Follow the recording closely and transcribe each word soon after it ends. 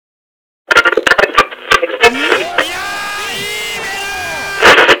Welcome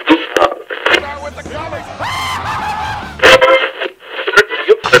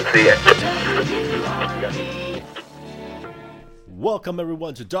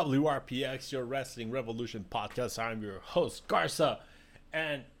everyone to WRPX, your Wrestling Revolution podcast. I'm your host Garza,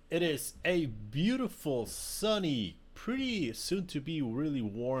 and it is a beautiful, sunny, pretty soon to be really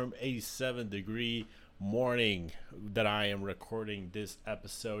warm 87-degree morning that I am recording this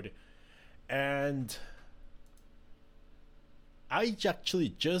episode. And I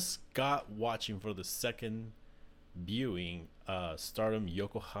actually just got watching for the second viewing Stardom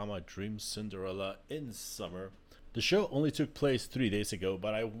Yokohama Dream Cinderella in summer. The show only took place 3 days ago,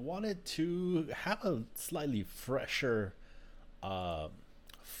 but I wanted to have a slightly fresher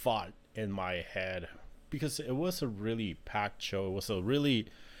thought in my head because it was a really packed show. It was a really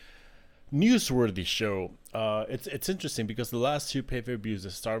newsworthy show. It's interesting because the last two pay-per-views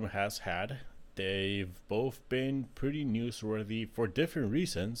that Stardom has had, they've both been pretty newsworthy for different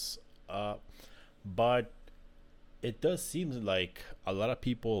reasons, but it does seem like a lot of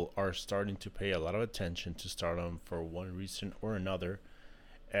people are starting to pay a lot of attention to Stardom for one reason or another.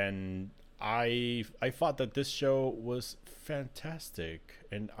 And I thought that this show was fantastic.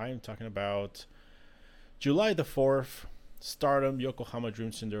 And I am talking about July the 4th, Stardom Yokohama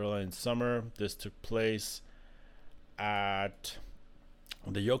Dream Cinderella in summer. This took place at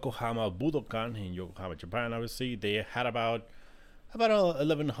the Yokohama Budokan in Yokohama, Japan. Obviously, they had about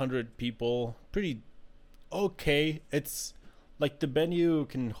 1,100 people. Pretty okay. It's like the venue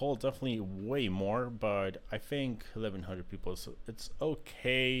can hold definitely way more, but I think 1,100 people, so it's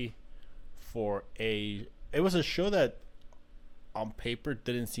okay for it was a show that on paper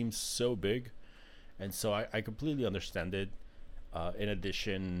didn't seem so big, and so I completely understand it. In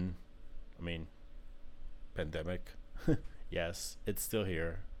addition, I mean, pandemic. Yes, it's still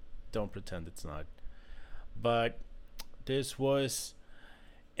here. Don't pretend it's not. But this was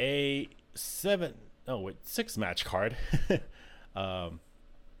a 6-match card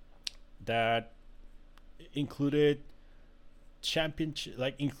that included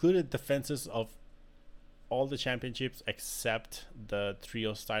defenses of all the championships except the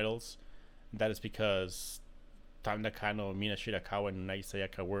trios titles. That is because Tam Nakano, Mina Shirakawa, and Nai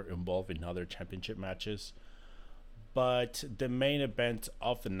Sayaka were involved in other championship matches. But the main event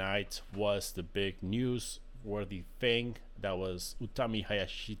of the night was the big news-worthy thing. That was Utami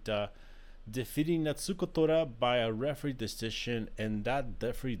Hayashishita defeating Natsuko Tora by a referee decision, and that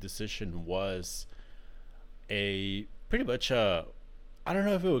referee decision was a pretty much I don't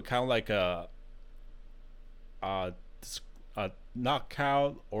know if it would count like a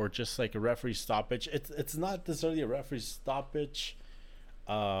knockout or just like a referee stoppage. It's not necessarily a referee stoppage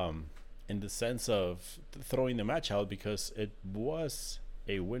in the sense of throwing the match out, because it was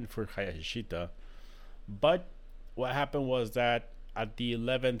a win for Hayashishita. But what happened was that at the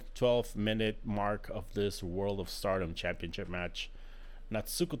 11th, 12th minute mark of this World of Stardom Championship match,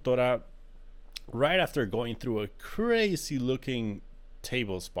 Natsuko Tora, right after going through a crazy looking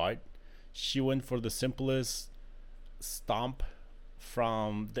table spot, she went for the simplest stomp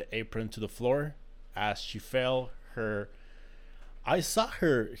from the apron to the floor. As she fell, I saw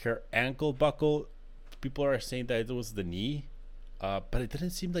her ankle buckle. People are saying that it was the knee, but it didn't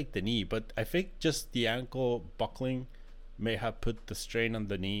seem like the knee. But I think just the ankle buckling may have put the strain on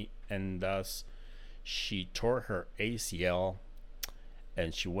the knee, and thus she tore her ACL,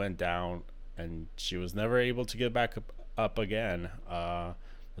 and she went down, and she was never able to get back up again.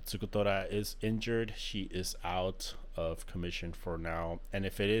 Natsuko Tora is injured. She is out of commission for now, and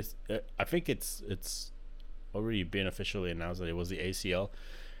if it is, I think it's already been officially announced that it was the ACL.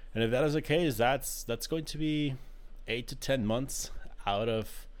 And if that is the case, that's going to be 8 to 10 months out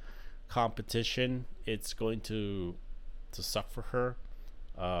of competition. It's going to suck for her.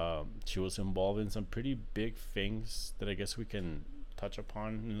 She was involved in some pretty big things that I guess we can touch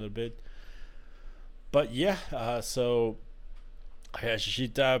upon in a little bit. But yeah, so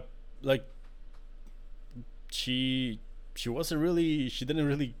Hayashishita, like, she didn't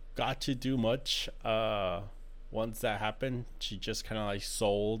really got to do much. Once that happened, she just kind of like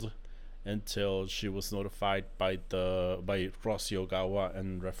sold until she was notified by Rossi Ogawa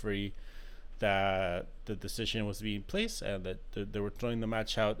and referee that the decision was being placed and that they were throwing the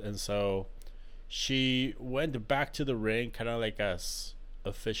match out. And so she went back to the ring, kind of like as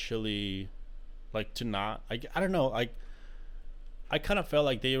officially, like, to not, I don't know, like, I kind of felt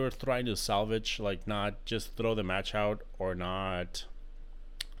like they were trying to salvage, like, not just throw the match out or not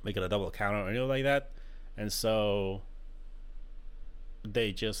make it a double count or anything like that. And so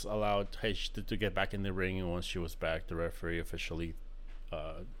they just allowed Hayashishita to get back in the ring, and once she was back, the referee officially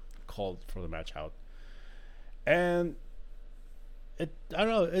called for the match out. And I don't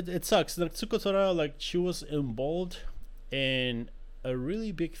know, it sucks. Like Tsuko Tora, like she was involved in a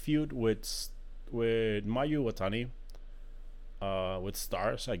really big feud with Mayu Watani, with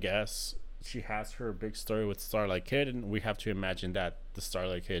Stars, I guess. She has her big story with Starlight Kid, and we have to imagine that the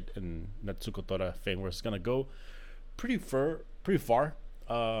Starlight Kid and Natsuko Tora thing was gonna go pretty far.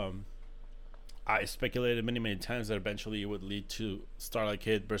 I speculated many times that eventually it would lead to Starlight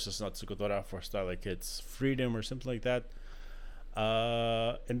Kid versus Natsuko Tora for Starlight Kid's freedom or something like that.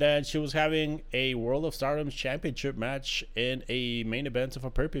 And then she was having a World of Stardom championship match in a main event of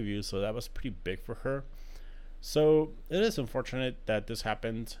a pay-per-view, so that was pretty big for her. So it is unfortunate that this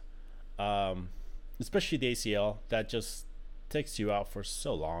happened, especially the ACL that just takes you out for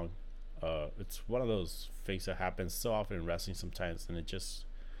so long. It's one of those things that happens so often in wrestling sometimes, and it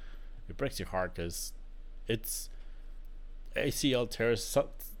breaks your heart because it's ACL tears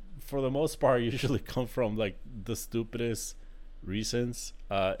for the most part usually come from like the stupidest reasons.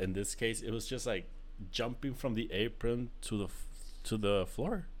 In this case, it was just like jumping from the apron to the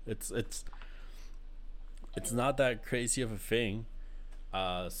floor. It's not that crazy of a thing.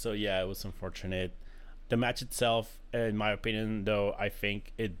 So yeah, it was unfortunate. The match itself, in my opinion, though, I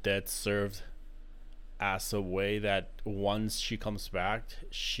think it did served as a way that once she comes back,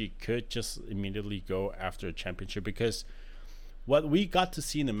 she could just immediately go after a championship, because what we got to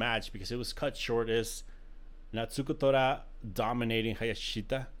see in the match, because it was cut short, is Natsuko Tora dominating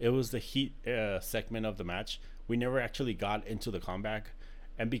Hayashishita. It was the heat segment of the match. We never actually got into the comeback,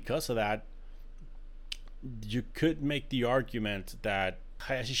 and because of that, you could make the argument that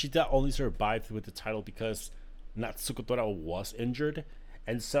Hayashishita only survived with the title because Natsuko Tora was injured.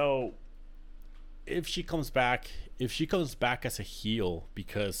 And so if she comes back as a heel,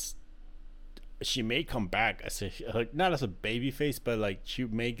 because she may come back as a, like, not as a baby face, but like she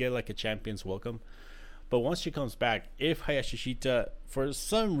may get like a champion's welcome. But once she comes back, if Hayashishita for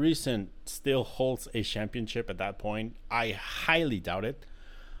some reason still holds a championship at that point, I highly doubt it.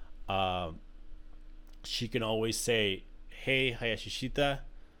 She can always say, "Hey Hayashishita,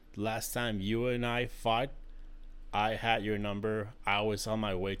 last time you and I fought, I had your number. I was on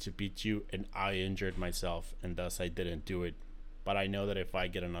my way to beat you, and I injured myself, and thus I didn't do it. But I know that if I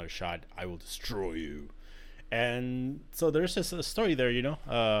get another shot, I will destroy you." And so there's just a story there,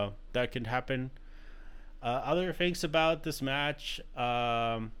 that can happen. Other things about this match,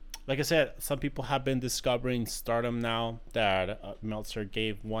 like I said, some people have been discovering Stardom now that Meltzer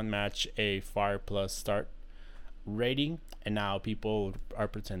gave one match a Fire Plus start rating, and now people are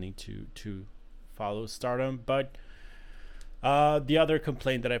pretending to follow Stardom. But the other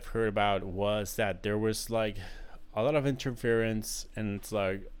complaint that I've heard about was that there was like a lot of interference, and it's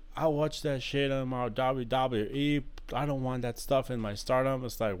like, I watch that shit on my WWE. I don't want that stuff in my Stardom.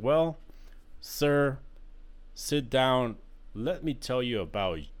 It's like, well, sir, sit down. Let me tell you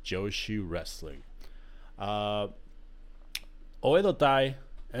about Joshi Wrestling. Oedo Tai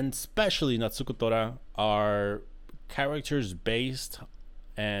and especially Natsuko Tora are characters based,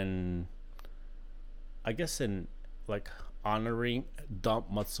 and I guess in like honoring Dump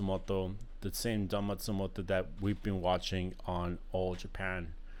Matsumoto, the same Dump Matsumoto that we've been watching on All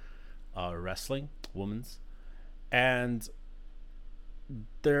Japan Wrestling Women's. And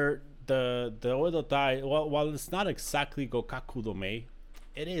they're the Oedo Tai, while it's not exactly Gokaku Dome,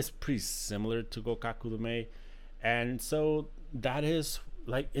 it is pretty similar to Gokaku Dome. And so that is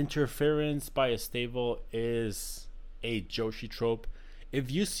like interference by a stable is a Joshi trope. If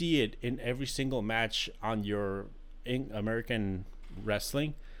you see it in every single match on your American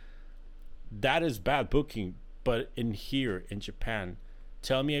wrestling, that is bad booking. But in here in Japan,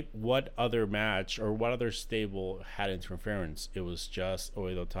 tell me what other match or what other stable had interference. It was just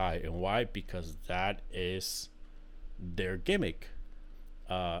Oedo Tai. And why? Because that is their gimmick.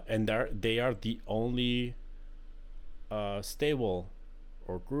 And they are the only stable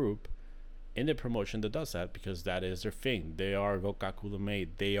or group in the promotion that does that, because that is their thing. They are Gokaku Dome.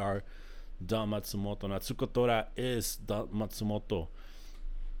 They are Dump Matsumoto. Natsuko Tora is Dump Matsumoto.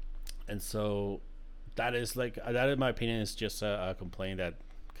 And so that is like, that in my opinion is just a complaint that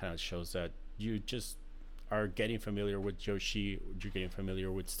kind of shows that you just are getting familiar with Joshi, you're getting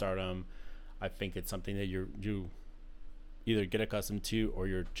familiar with Stardom. I think it's something that you either get accustomed to or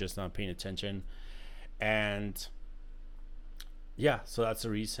you're just not paying attention. And yeah, so that's the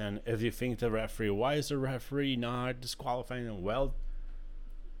reason. If you think the referee, why is the referee not disqualifying them? Well,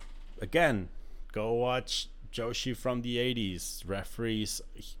 again, go watch Joshi from the 80s. Referees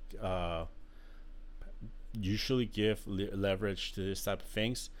usually give leverage to this type of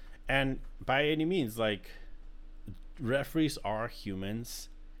things, and by any means, like, referees are humans,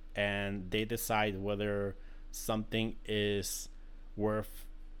 and they decide whether something is worth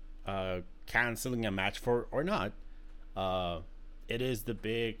canceling a match for or not. Uh, it is the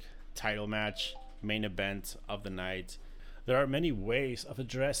big title match, main event of the night. There are many ways of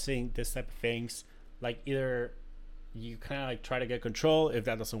addressing this type of things. Like either you kind of like try to get control. If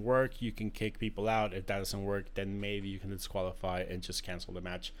that doesn't work, you can kick people out. If that doesn't work, then maybe you can disqualify and just cancel the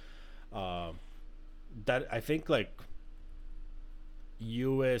match. Uh, that I think like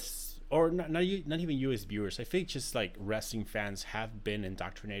US or not even US viewers. I think just like wrestling fans have been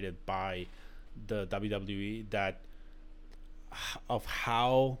indoctrinated by the WWE that of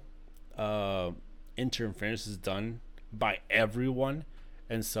how interference is done by everyone,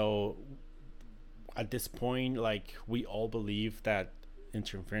 and so at this point, like we all believe that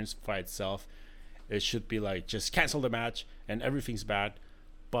interference by itself, it should be like just cancel the match and everything's bad.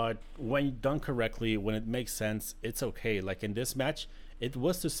 But when done correctly, when it makes sense, it's okay. Like in this match, it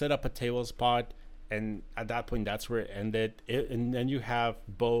was to set up a table spot, and at that point, that's where it ended. And then you have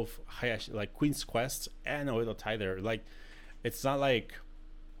both Hayashi, like Queen's Quest and Oedo Tai there. Like it's not like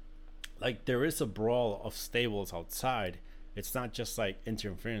there is a brawl of stables outside. It's not just like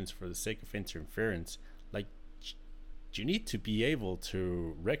interference for the sake of interference. Like you need to be able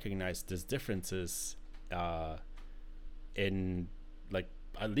to recognize these differences in like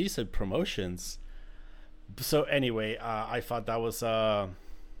at least in promotions. So anyway, I thought that was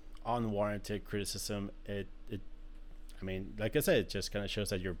unwarranted criticism. It I mean, like I said, it just kind of shows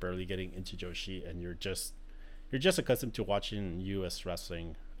that you're barely getting into Joshi and you're just accustomed to watching US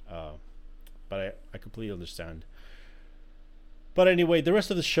wrestling. But I completely understand. But anyway, the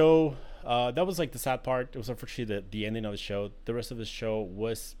rest of the show, that was like the sad part. It was unfortunately the ending of the show. The rest of the show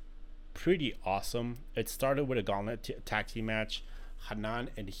was pretty awesome. It started with a gauntlet tag team match. Hanan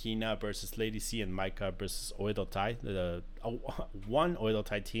and Hina versus Lady C and Maika versus Oedo Tai. The one Oedo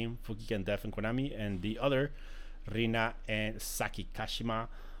Tai team, Fukigen Def and Konami, and the other, Rina and Saki Kashima.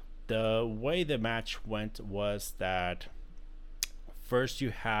 The way the match went was that first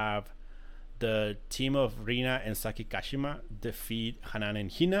you have the team of Rina and Saki Kashima defeat Hanan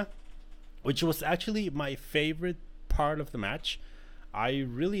and Hina, which was actually my favorite part of the match. I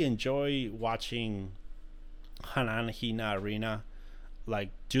really enjoy watching Hanan, Hina, Rina like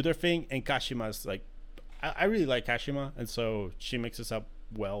do their thing, and Kashima's like I really like Kashima, and so she mixes up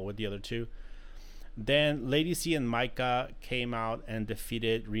well with the other two. Then Lady C and Maika came out and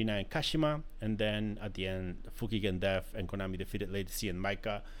defeated Rina and Kashima, and then at the end Fukigen Def and Konami defeated Lady C and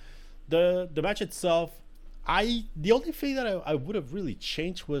Maika. The match itself, the only thing that I would have really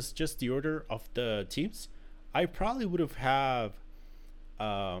changed was just the order of the teams. I probably would have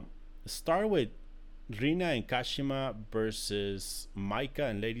start with Rina and Kashima versus Maika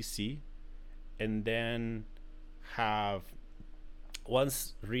and Lady C, and then have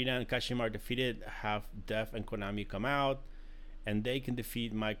once Rina and Kashima are defeated, have Def and Konami come out, and they can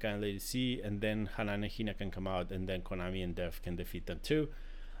defeat Maika and Lady C, and then Hanan and Hina can come out, and then Konami and Def can defeat them too.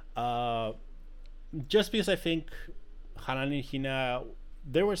 Just because I think Hanan and Hina,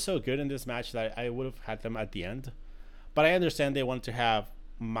 they were so good in this match that I would have had them at the end, but I understand they wanted to have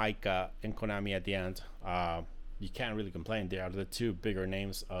Maika and Konami at the end. You can't really complain. They are the two bigger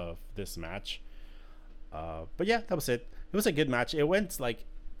names of this match. But yeah, that was it. It was a good match. It went like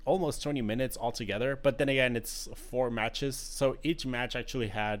almost 20 minutes altogether, but then again, it's 4 matches, so each match actually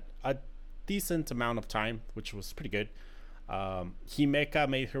had a decent amount of time, which was pretty good. Himeka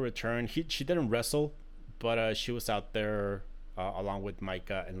made her return. She didn't wrestle, but she was out there along with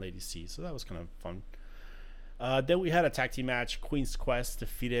Maika and Lady C, so that was kind of fun. Then we had a tag team match. Queen's Quest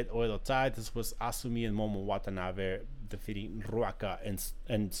defeated Oedo Tai. This was Asumi and Momo Watanabe defeating Ruaka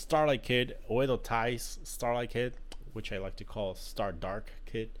and Starlight Kid. Oedo Tai's Starlight Kid, which I like to call Star Dark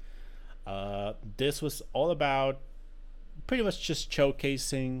Kid. This was all about pretty much just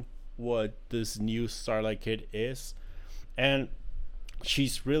showcasing what this new Starlight Kid is, and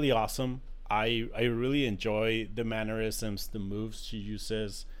she's really awesome. I really enjoy the mannerisms, the moves she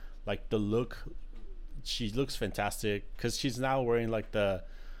uses, like the look. She looks fantastic because she's now wearing like the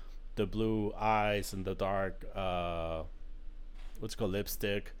blue eyes and the dark what's called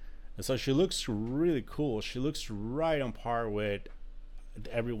lipstick, and so she looks really cool. She looks right on par with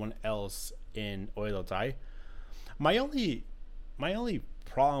everyone else in Oedo Tai. My only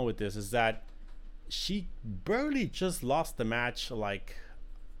problem with this is that she barely just lost the match. Like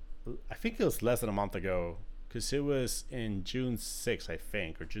I think it was less than a month ago, because it was in June 6th, I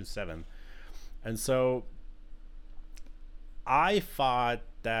think, or June 7th. And so I thought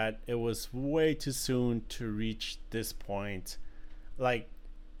that it was way too soon to reach this point. Like,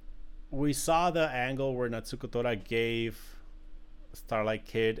 we saw the angle where Natsuko Tora gave Starlight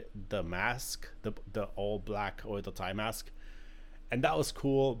Kid the mask, the all black or the tie mask, and that was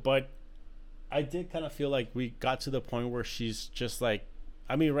cool. But I did kind of feel like we got to the point where she's just like,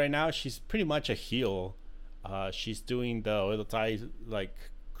 I mean, right now she's pretty much a heel. She's doing the Oedo Tai like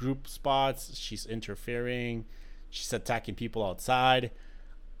group spots. She's interfering. She's attacking people outside.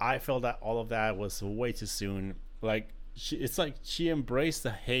 I felt that all of that was way too soon. Like it's like she embraced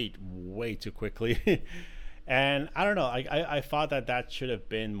the hate way too quickly. And I don't know. I thought that that should have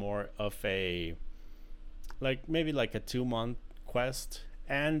been more of a like maybe like a 2 month quest.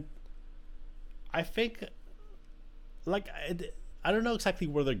 And I think like I don't know exactly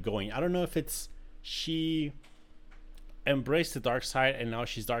where they're going. I don't know if it's she embraced the dark side and now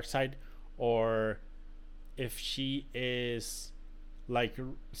she's dark side, or if she is like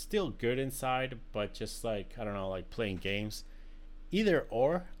still good inside but just like I don't know, like playing games. Either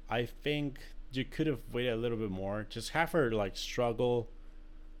or, I think you could have waited a little bit more. Just have her like struggle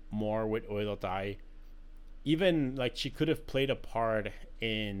more with Oedo Tai. Even like she could have played a part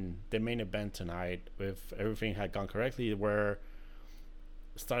in the main event tonight if everything had gone correctly, where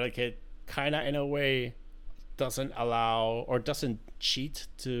Starlight Kid kind of in a way doesn't allow or doesn't cheat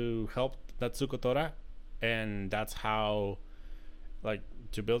to help Natsuko Tora, and that's how like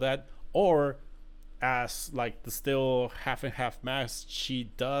to build that. Or as like the still half and half mask,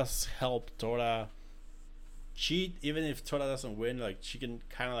 she does help Tora cheat even if Tora doesn't win. Like she can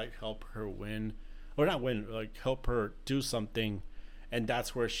kind of like help her win, or not win, like help her do something. And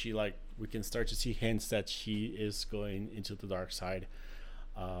that's where she like we can start to see hints that she is going into the dark side.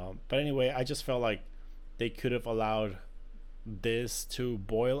 But anyway, I just felt like they could have allowed this to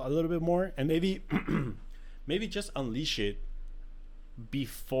boil a little bit more, and maybe maybe just unleash it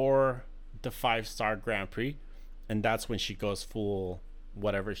before the 5-star Grand Prix, and that's when she goes full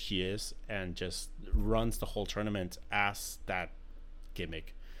whatever she is and just runs the whole tournament as that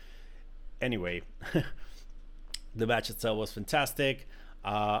gimmick. Anyway, the match itself was fantastic.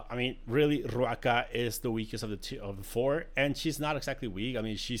 I mean, really, Ruaka is the weakest of the four, and she's not exactly weak. I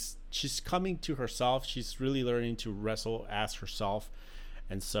mean, she's coming to herself. She's really learning to wrestle as herself,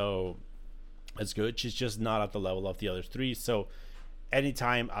 and so it's good. She's just not at the level of the other three. So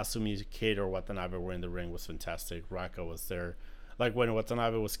anytime Asumi, Kid, or Watanabe were in the ring was fantastic. Ruaka was there. Like when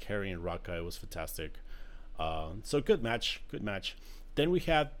Watanabe was carrying Ruaka, it was fantastic. So good match. Then we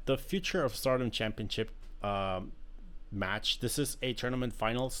had the Future of Stardom Championship match. This is a tournament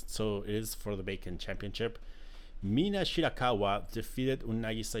finals, so it is for the Bacon Championship. Mina Shirakawa defeated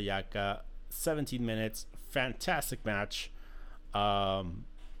Unagi Sayaka 17 minutes. Fantastic match. I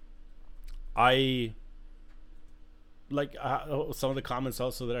like some of the comments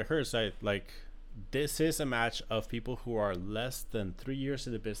also that I heard say like this is a match of people who are less than 3 years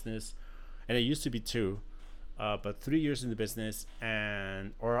in the business, and it used to be 2, but 3 years in the business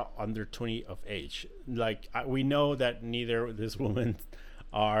and or under 20 of age. Like we know that neither of these women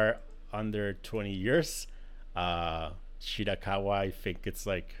are under 20 years. Shirakawa, I think it's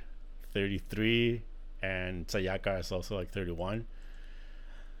like 33, and Sayaka is also like 31.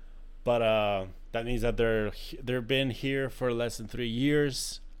 But that means that they've been here for less than 3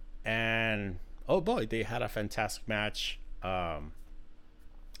 years, and oh boy, they had a fantastic match. I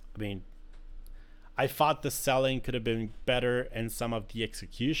mean, I thought the selling could have been better and some of the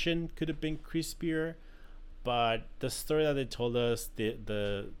execution could have been crispier, but the story that they told us,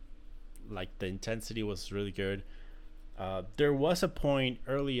 the intensity was really good. There was a point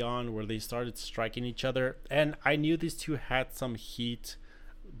early on where they started striking each other, and I knew these two had some heat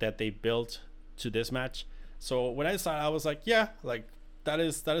that they built to this match. So when I saw it, I was like, yeah, like that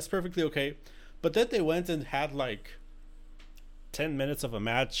is perfectly okay. But then they went and had like 10 minutes of a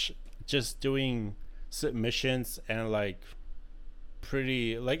match just doing submissions and like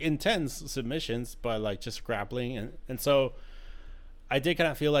pretty like intense submissions, but like just grappling, and so I did kind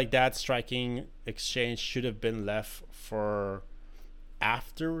of feel like that striking exchange should have been left for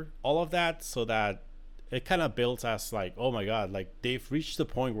after all of that, so that it kind of builds as like, oh my god, like they've reached the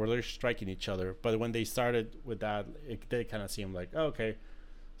point where they're striking each other. But when they started with that, it did kind of seem like, oh, okay,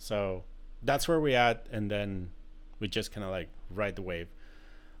 so that's where we're at, and then we just kind of like ride the wave.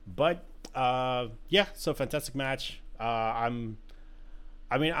 But yeah, so fantastic match. I'm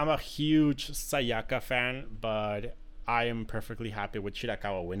a huge Sayaka fan, but I am perfectly happy with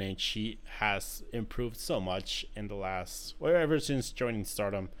Shirakawa winning. She has improved so much in the last, well, ever since joining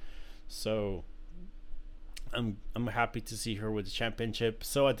Stardom. So I'm happy to see her with the championship.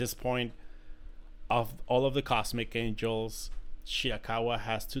 So at this point, of all of the Cosmic Angels, Shirakawa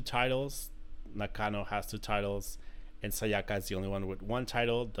has 2 titles, Nakano has 2 titles, and Sayaka is the only one with 1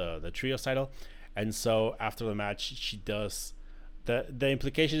 title, the trios title. And so after the match, she does The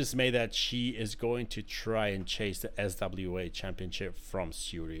implication is made that she is going to try and chase the SWA championship from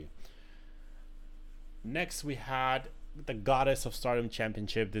Syuri. Next, we had the Goddess of Stardom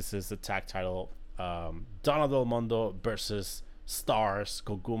Championship. This is the tag title. Donna Del Mondo versus Stars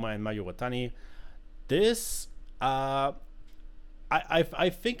Koguma and Mayu Iwatani. This, I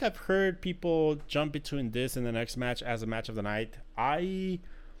think I've heard people jump between this and the next match as a match of the night. I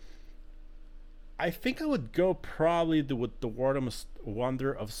think I would go probably with the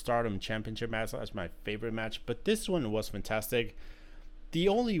Wonder of Stardom Championship match as my favorite match, but this one was fantastic. The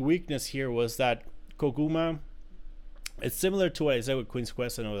only weakness here was that Koguma, it's similar to what I said with Queen's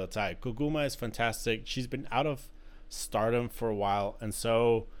Quest and Oda Tai. Koguma is fantastic. She's been out of Stardom for a while, and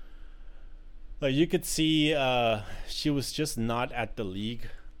so like you could see she was just not at the league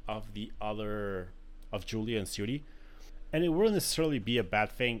of the other of Julia and Syuri. And it wouldn't necessarily be a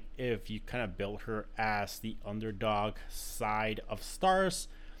bad thing if you kind of built her as the underdog side of Stars.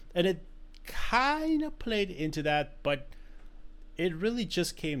 And it kind of played into that, but it really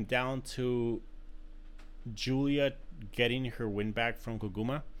just came down to Julia getting her win back from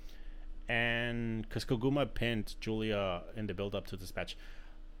Koguma. And because Koguma pinned Julia in the build up to this match.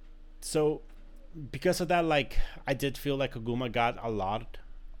 So because of that, like, I did feel like Koguma got a lot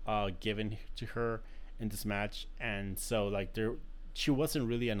given to her in this match, and so like she wasn't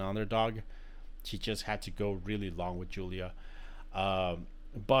really an underdog. She just had to go really long with Julia.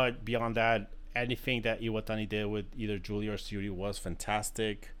 But beyond that, anything that Iwatani did with either Julia or Syuri was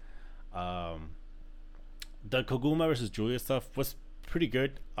fantastic. The Koguma versus Julia stuff was pretty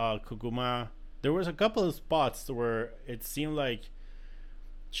good. Koguma, there was a couple of spots where it seemed like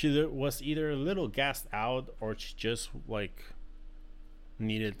she was either a little gassed out or she just like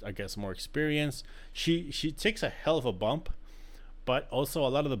needed, I guess, more experience. She takes a hell of a bump, but also a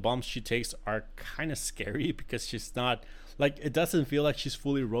lot of the bumps she takes are kind of scary because she's not like, it doesn't feel like she's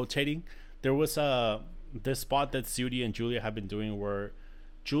fully rotating. There was this spot that Syuri and Julia have been doing where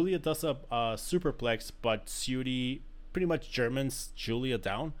Julia does a superplex, but Syuri pretty much Germans Julia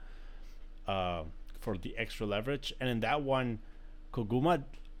down for the extra leverage. And in that one, Koguma,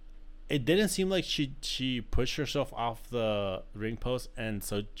 it didn't seem like she pushed herself off the ring post, and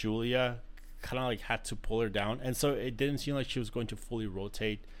so Julia kind of like had to pull her down, and so it didn't seem like she was going to fully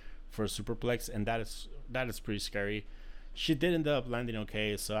rotate for a superplex, and that is pretty scary. She did end up landing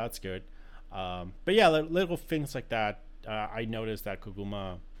okay, so that's good. But yeah, little things like that. I noticed that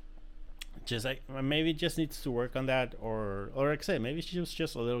Koguma just like maybe just needs to work on that, or like I said, maybe she was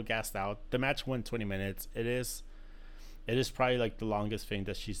just a little gassed out. The match went 20 minutes. It is probably like the longest thing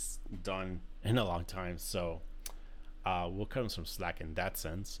that she's done in a long time, so we'll cut some slack in that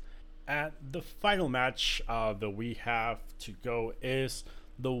sense. And the final match that we have to go is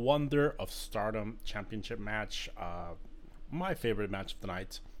the Wonder of Stardom Championship match. My favorite match of the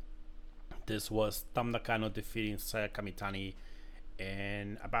night. This was Tam Nakano defeating Saya Kamitani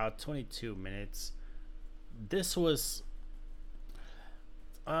in about 22 minutes. This was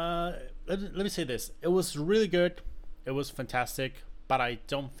let me say this. It was really good. It was fantastic, but I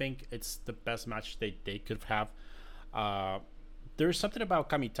don't think it's the best match they could have. There's something about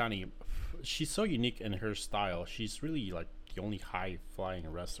Kamitani. She's so unique in her style. She's really like the only high-flying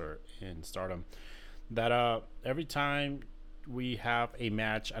wrestler in Stardom that every time we have a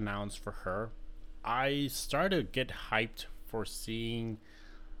match announced for her, I start to get hyped for seeing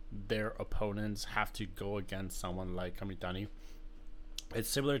their opponents have to go against someone like Kamitani. It's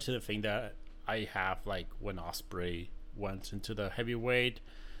similar to the thing that I have like when Ospreay went into the heavyweight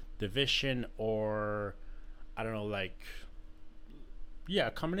division, or I don't know, like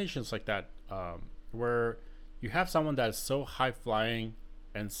combinations like that, where you have someone that's so high flying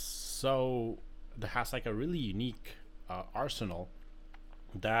and so that has like a really unique arsenal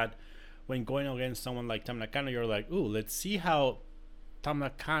that when going against someone like Tam Nakano, you're like, ooh, let's see how Tam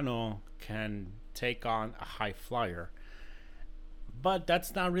Nakano can take on a high flyer. But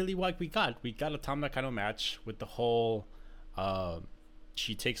that's not really what we got. We got a Tam Nakano match with the whole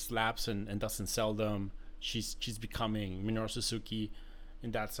she takes slaps and doesn't sell them. She's becoming Minoru Suzuki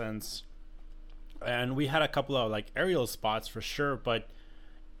in that sense. And we had a couple of like aerial spots for sure, but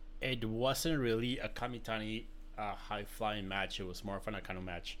it wasn't really a Kamitani high flying match. It was more of a Nakano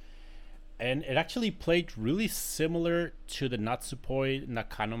match. And it actually played really similar to the Natsupoi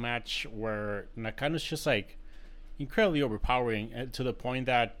Nakano match, where Nakano's just like incredibly overpowering, to the point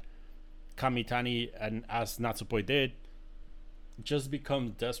that Kamitani, and as Natsupoi did, just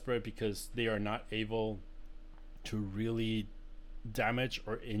become desperate because they are not able to really damage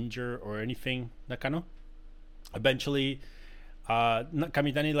or injure or anything Nakano. Eventually,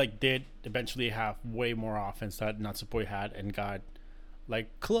 Kamitani like did eventually have way more offense that Natsupoi had and got like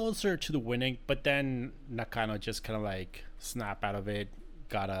closer to the winning, but then Nakano just kind of like snap out of it,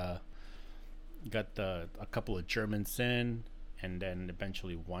 got a got the a couple of Germans in, and then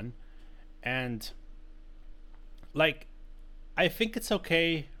eventually won. And like, I think it's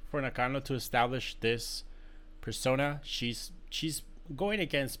okay for Nakano to establish this persona. She's going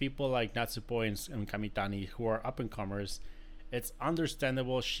against people like Natsupoi and Kamitani who are up and comers. It's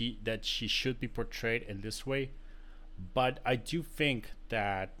understandable that she should be portrayed in this way, but I do think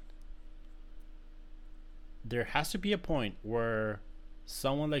that there has to be a point where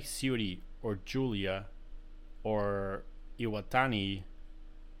someone like Syuri or Julia or Iwatani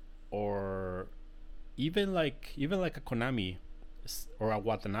or even like a Konami or a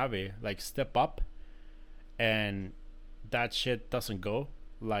Watanabe like step up, and that shit doesn't go.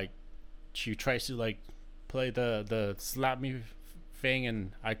 Like, she tries to like play the slap me thing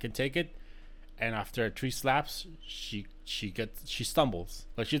and I can take it, and after 3 slaps she stumbles.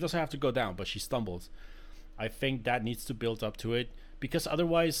 Like, she doesn't have to go down, but she stumbles. I think that needs to build up to it, because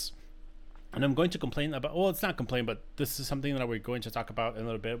otherwise, and I'm going to complain about, well, it's not complain, but this is something that we're going to talk about in a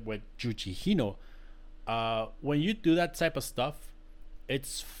little bit with Yuji Hino. When you do that type of stuff,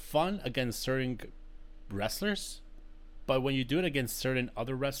 it's fun against certain wrestlers, but when you do it against certain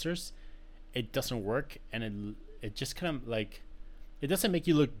other wrestlers, it doesn't work, and it just kind of like, it doesn't make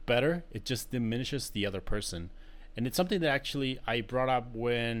you look better, it just diminishes the other person. And it's something that actually I brought up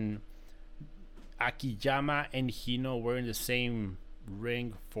when Akiyama and Hino were in the same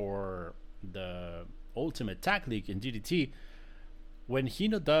ring for the Ultimate Tag League in DDT. When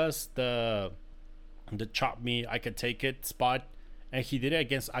Hino does the chop me, I could take it spot, and he did it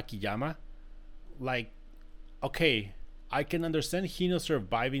against Akiyama, like, okay, I can understand Hino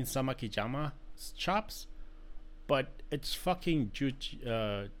surviving some Akiyama's chops, but it's fucking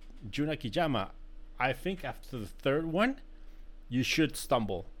Jun Akiyama. I think after the third one, you should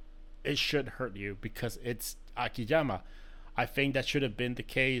stumble. It should hurt you because it's Akiyama. I think that should have been the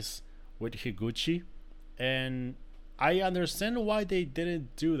case with Higuchi, and I understand why they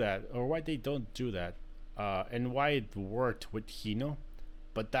didn't do that, or why they don't do that, and why it worked with Hino.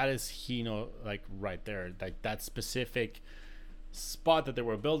 But that is Hino, like, right there, like that specific spot that they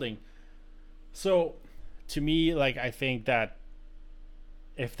were building. So to me, like, I think that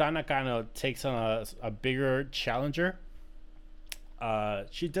if Tanakano takes on a bigger challenger,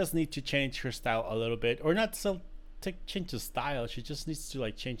 she does need to change her style a little bit, or not so to change the style. She just needs to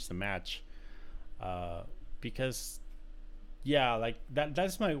like change the match, because yeah, like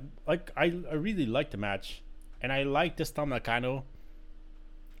that's my, like, I really like the match, and I like this Tanakano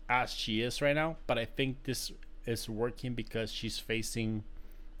as she is right now, but I think this is working because she's facing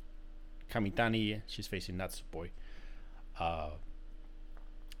Kamitani, she's facing Natsupoi.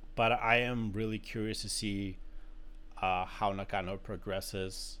 But I am really curious to see how Nakano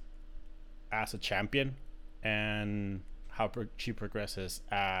progresses as a champion, and how she progresses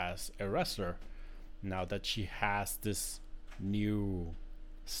as a wrestler now that she has this new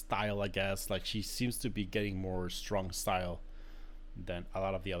style, I guess. Like, she seems to be getting more strong style than a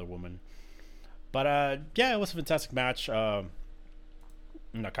lot of the other women. But yeah, it was a fantastic match.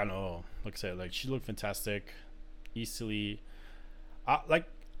 Nakano, like I said, like, she looked fantastic, easily. Like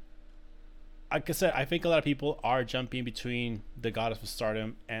I said, I think a lot of people are jumping between the Goddess of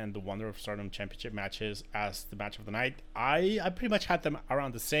Stardom and the Wonder of Stardom championship matches as the match of the night. I pretty much had them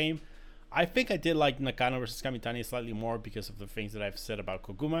around the same. I think I did like Nakano versus Kamitani slightly more because of the things that I've said about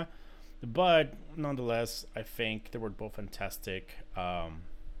Koguma, but nonetheless, I think they were both fantastic.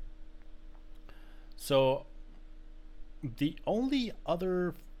 So the only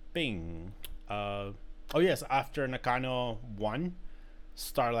other thing, oh yes, after Nakano won,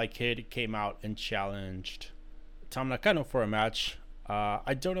 Starlight Kid came out and challenged Tom Nakano for a match.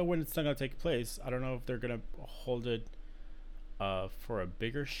 I don't know when it's going to take place. I don't know if they're going to hold it for a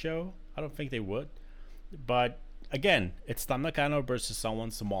bigger show. I don't think they would. But again, it's Tom Nakano versus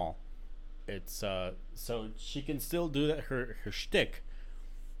someone small. It's so she can still do that, her shtick.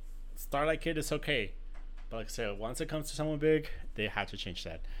 Starlight Kid is okay, but like I said, once it comes to someone big, they have to change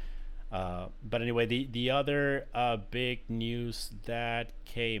that. But anyway, the other big news that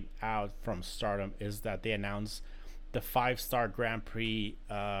came out from Stardom is that they announced the 5-star Grand Prix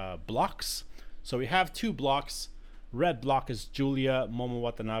blocks. So we have 2 blocks. Red block is Julia Momo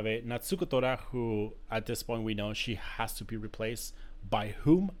Watanabe, Natsuko Tora, who at this point we know she has to be replaced. By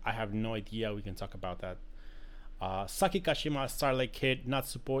whom? I have no idea. We can talk about that. Saki Kashima, Starlight Kid,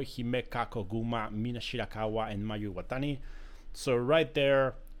 Natsupoi, Himeka, Koguma, Mina Shirakawa, and Mayu Watani. So right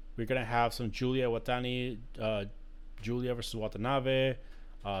there, we're going to have some Julia Watani, Julia versus Watanabe,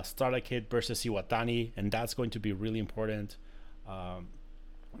 Starlight Kid versus Iwatani, and that's going to be really important.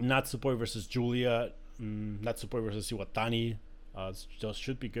 Natsupoi versus Julia, Natsupoi versus Iwatani. Those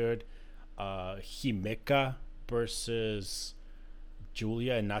should be good. Himeka versus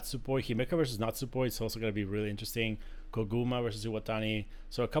Julia and Natsupoi. Himeka versus Natsupoi is also going to be really interesting. Koguma versus Iwatani.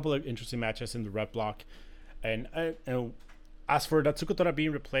 So a couple of interesting matches in the red block. And as for Natsuko Tora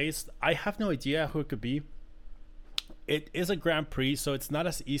being replaced, I have no idea who it could be. It is a Grand Prix, so it's not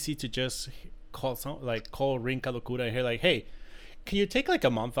as easy to just call Rin Kalokura and hear like, hey, can you take like a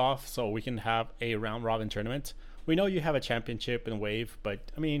month off so we can have a round robin tournament? We know you have a championship in Wave,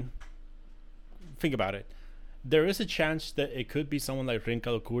 but I mean, think about it. There is a chance that it could be someone like Rin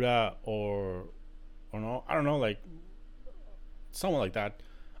Kalokura or no, I don't know, like someone like that.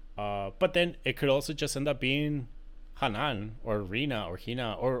 But then it could also just end up being Hanan or Rina or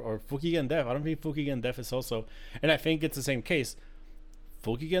Hina or Fukigen Dev. I don't think Fukigen Dev is also, and I think it's the same case.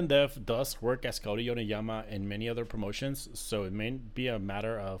 Fukigen Dev does work as Kaori Yoneyama in many other promotions, so it may be a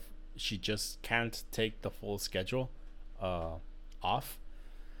matter of she just can't take the full schedule off.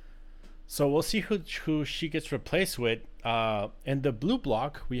 So we'll see who she gets replaced with. In the blue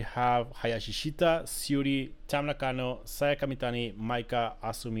block, we have Hayashi Shita, Syuri, Tam Nakano, Sayaka Mitani, Maika,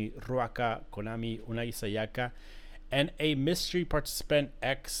 Asumi, Ruaka, Konami, Unagi Sayaka, and a mystery participant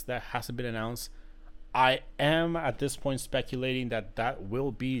X that hasn't been announced. I am at this point speculating that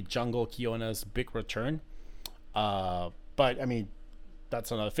will be Jungle Kiona's big return. But I mean,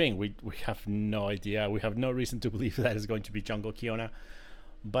 that's another thing. We have no idea. We have no reason to believe that is going to be Jungle Kiona.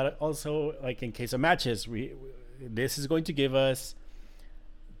 But also, like in case of matches, this is going to give us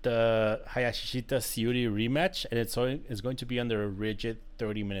the Hayashi Shita Syuri rematch, and it's going to be under a rigid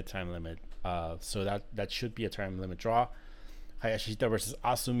 30-minute time limit. So that should be a time limit draw. Hayashi Shita versus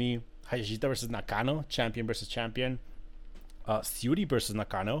Asumi. Hayashita versus Nakano, champion versus champion. Syuri versus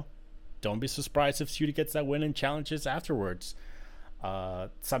Nakano. Don't be surprised if Syuri gets that win and challenges afterwards.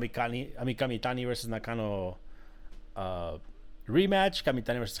 Kamitani versus Nakano rematch.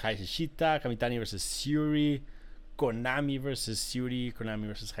 Kamitani versus Hayashishita. Kamitani versus Syuri. Konami versus Syuri. Konami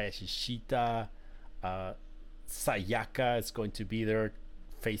versus Hayashishita. Sayaka is going to be there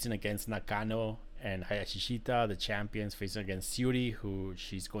facing against Nakano and Hayashishita, the champions, facing against Syuri, who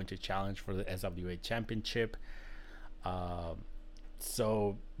she's going to challenge for the SWA championship.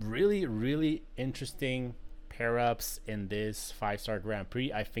 So really, really interesting pair-ups in this 5-star Grand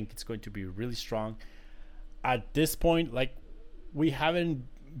Prix. I think it's going to be really strong. At this point, like, we haven't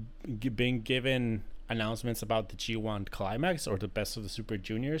been given announcements about the G1 Climax or the Best of the Super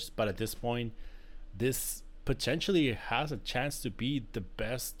Juniors, but at this point, this potentially has a chance to be the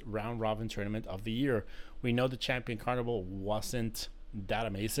best round robin tournament of the year. We know the Champion Carnival wasn't that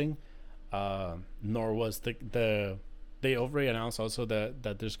amazing, nor was the they already announced also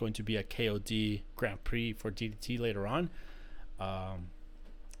that there's going to be a KOD Grand Prix for DDT later on.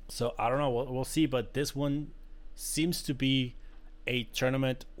 So I don't know, we'll see, but this one seems to be a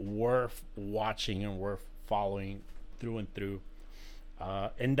tournament worth watching and worth following through and through.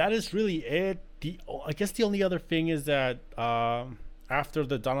 And that is really it. I guess the only other thing is that after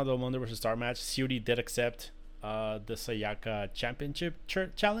the Donna Del Mundo versus Star match, Syuri did accept the Sayaka Championship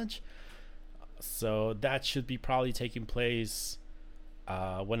challenge. So that should be probably taking place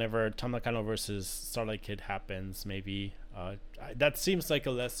whenever Tam Nakano versus Starlight Kid happens. Maybe that seems like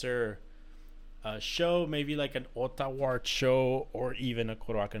a lesser show, maybe like an Ottawa show or even a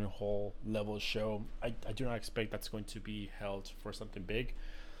Korakuen Hall level show. I do not expect that's going to be held for something big.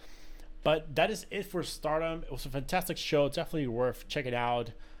 But that is it for Stardom. It was a fantastic show, definitely worth checking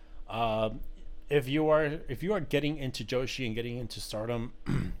out. If you are getting into Joshi and getting into Stardom,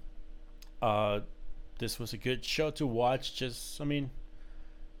 this was a good show to watch. Just, I mean,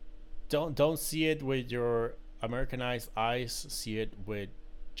 don't see it with your Americanized eyes. See it with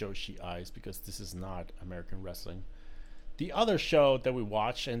Joshi eyes, because this is not American wrestling. The other show that we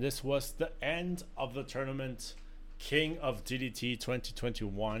watched, and this was the end of the tournament, King of DDT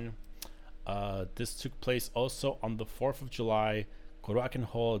 2021. This took place also on the 4th of July, Korakuen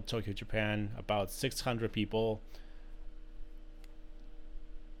Hall, Tokyo, Japan. About 600 people.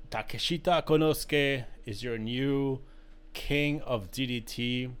 Takeshita Konosuke is your new King of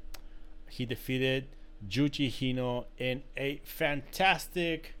DDT. He defeated Juji Hino in a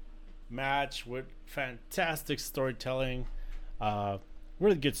fantastic match with fantastic storytelling.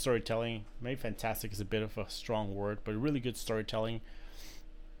 Really good storytelling. Maybe fantastic is a bit of a strong word, but really good storytelling.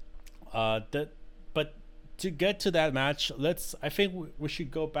 But to get to that match, I think we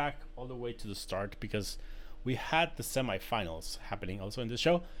should go back all the way to the start, because we had the semifinals happening also in this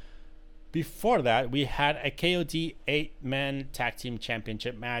show. Before that, we had a KOD 8-man tag team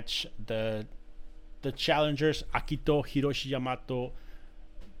championship match. The challengers, Akito, Hiroshi Yamato,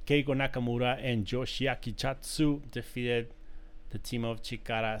 Keigo Nakamura and Yoshiaki Chatsu defeated the team of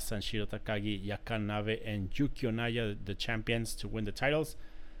Chikara, Sanshiro Takagi, Yakanabe, and Yuki Onaya, the champions, to win the titles.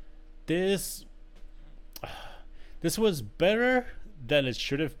 This was better than it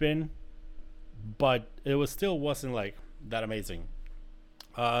should have been, but it wasn't like that amazing.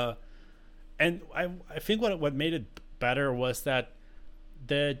 And I think what made it better was that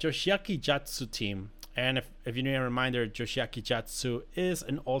the Yoshiaki Jatsu team, and if you need a reminder, Yoshiaki Jatsu is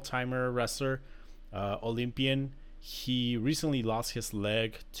an all-timer wrestler, Olympian. He recently lost his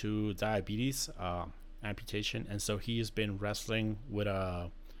leg to diabetes, amputation, and so he has been wrestling with a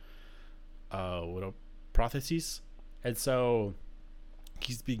prosthesis, and so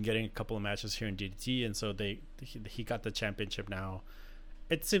he's been getting a couple of matches here in DDT, and so he got the championship now.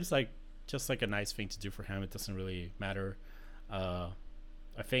 It seems like just like a nice thing to do for him. It doesn't really matter. I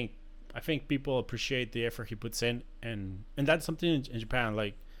think people appreciate the effort he puts in, and that's something in Japan.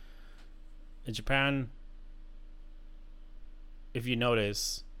 Like in Japan, if you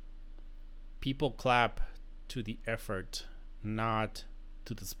notice, people clap to the effort, not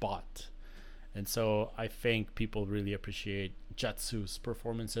to the spot. And so I think people really appreciate Jatsu's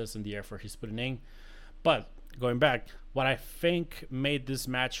performances and the effort he's putting in. But going back, what I think made this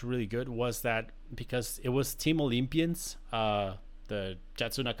match really good was that because it was Team Olympians, the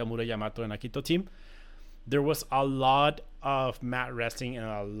Jatsu, Nakamura, Yamato, and Akito team, there was a lot of mat wrestling and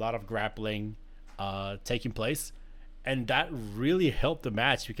a lot of grappling taking place. And that really helped the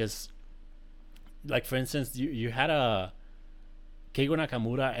match because, like, for instance, you had a Keigo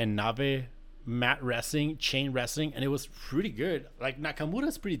Nakamura and Nabe mat wrestling, chain wrestling, and it was pretty good. Like,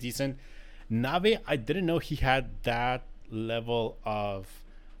 Nakamura's pretty decent. Nabe, I didn't know he had that level of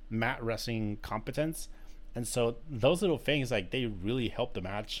mat wrestling competence. And so those little things, like, they really helped the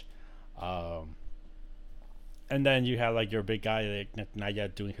match. And then you had, like, your big guy, like Naya,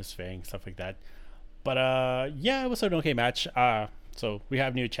 doing his thing, stuff like that. But yeah, it was an okay match. So we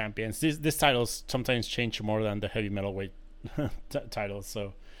have new champions. These titles sometimes change more than the heavy metalweight titles,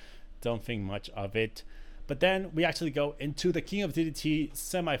 so don't think much of it. But then we actually go into the King of DDT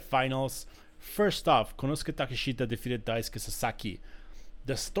semifinals. First off, Konosuke Takeshita defeated Daisuke Sasaki.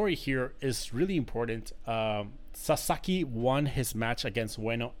 The story here is really important. Sasaki won his match against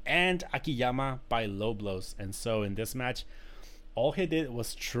Ueno and Akiyama by low blows, and so in this match, all he did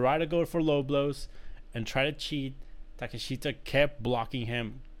was try to go for low blows and try to cheat. Takeshita kept blocking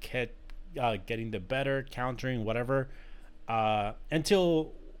him, kept getting the better, countering, whatever,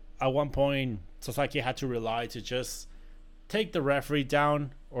 until at one point Sasaki had to rely to just take the referee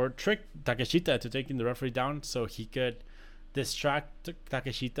down or trick Takeshita to taking the referee down so he could distract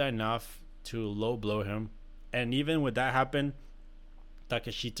Takeshita enough to low blow him. And even with that happen,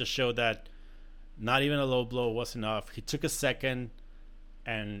 Takeshita showed that not even a low blow was enough. He took a second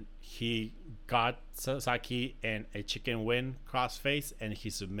and he got Sasaki in a chicken win crossface and he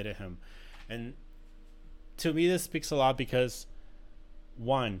submitted him. And to me, this speaks a lot because,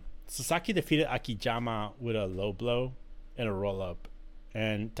 one, Sasaki defeated Akiyama with a low blow and a roll up.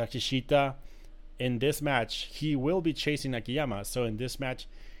 And Takeshita, in this match, he will be chasing Akiyama. So in this match,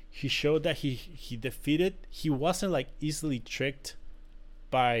 he showed that he wasn't like easily tricked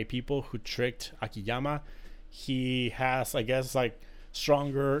by people who tricked Akiyama. He has, I guess, like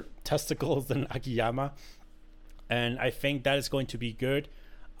stronger testicles than Akiyama, and I think that is going to be good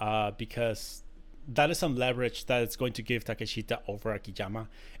because that is some leverage that it's going to give Takeshita over Akiyama.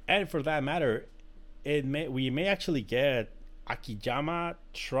 And for that matter, we may actually get Akiyama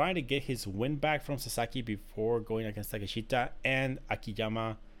trying to get his win back from Sasaki before going against Takeshita, and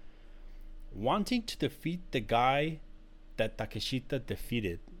Akiyama wanting to defeat the guy that Takeshita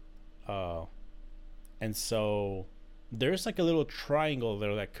defeated. And so there's like a little triangle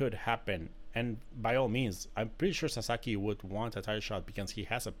there that could happen. And by all means, I'm pretty sure Sasaki would want a title shot because he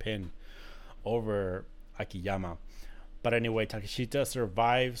has a pin over Akiyama. But anyway, Takeshita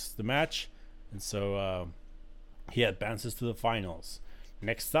survives the match, and so he advances to the finals.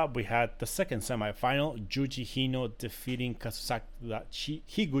 Next up, we had the second semifinal, Yuji Hino defeating Kazusaki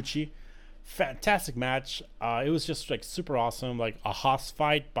Higuchi. Fantastic match. It was just like super awesome, like a Haas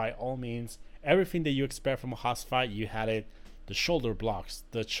fight by all means. Everything that you expect from a Haas fight, you had it. The shoulder blocks,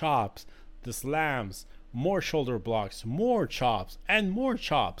 the chops, the slams, more shoulder blocks, more chops, and more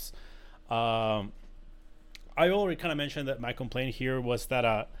chops. I already kind of mentioned that my complaint here was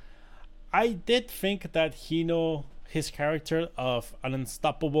that I did think that Hino, his character of an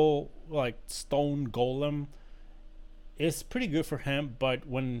unstoppable like stone golem, is pretty good for him, but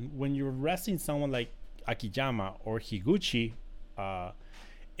when you're wrestling someone like Akiyama or Higuchi,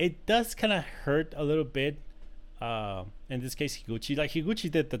 it does kind of hurt a little bit in this case Higuchi. Like Higuchi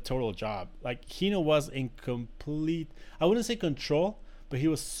did the total job. Like Hino was in complete, I wouldn't say control, but he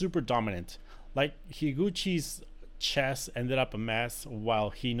was super dominant. Like Higuchi's chess ended up a mess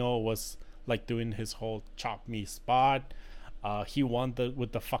while Hino was like doing his whole chop me spot. He won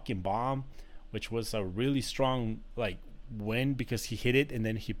with the fucking bomb, which was a really strong like win because he hit it and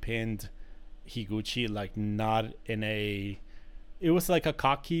then he pinned Higuchi, like not in a, it was like a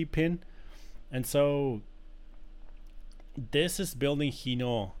cocky pin. And so this is building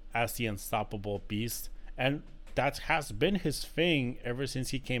Hino as the unstoppable beast, and that has been his thing ever since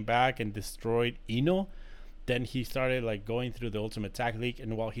he came back and destroyed Ino. Then he started like going through the Ultimate Tag League,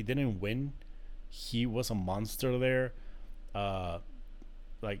 and while he didn't win, he was a monster there.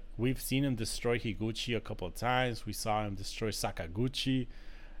 Like we've seen him destroy Higuchi a couple of times. We saw him destroy Sakaguchi,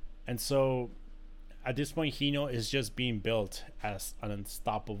 and so at this point, Hino is just being built as an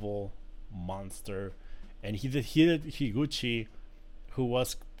unstoppable monster. And he did Higuchi, who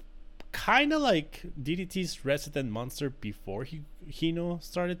was kind of like DDT's resident monster before Hino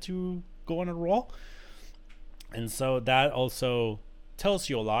started to go on a roll. And so that also tells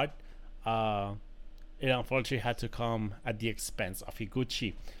you a lot. It unfortunately had to come at the expense of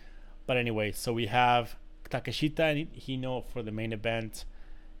Higuchi. But anyway, so we have Takeshita and Hino for the main event.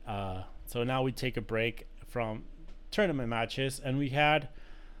 So now we take a break from tournament matches, and we had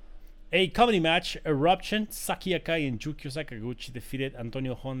a comedy match, Eruption. Saki Akai and Yukio Sakaguchi defeated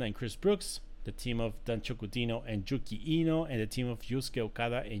Antonio Honda and Chris Brooks, the team of Danshoku Dino and Yuki Ino, and the team of Yusuke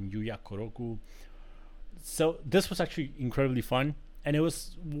Okada and Yuya Koroku. So this was actually incredibly fun, and it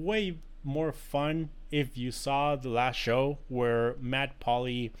was way more fun if you saw the last show where Matt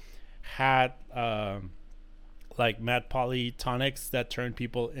Pauly had like Matt Pauly tonics that turned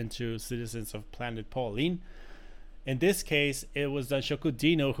people into citizens of Planet Pauline. In this case, it was Danshoku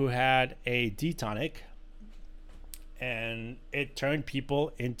Dino who had a D-tonic, and it turned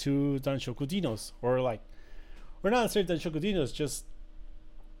people into Danshoku Dinos, or not necessarily Danshoku Dinos, just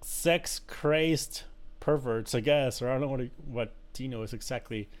sex-crazed perverts, I guess, or I don't know what Dino is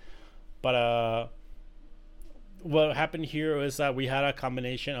exactly. But what happened here was that we had a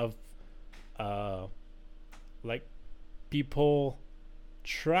combination of like people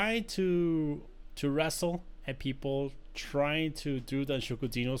trying to wrestle and people trying to do the Danshoku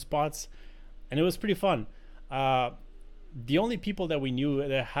Dino spots, and it was pretty fun. The only people that we knew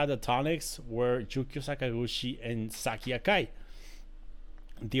that had the tonics were Yukio Sakaguchi and Saki Akai.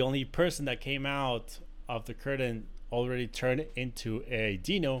 The only person that came out of the curtain already turned into a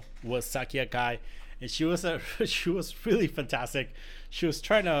Dino was Saki Akai, and she was really fantastic. She was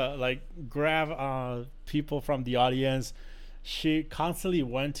trying to like grab people from the audience. She constantly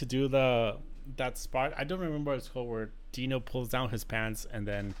went to do that spot. I don't remember what it's called, where Dino pulls down his pants and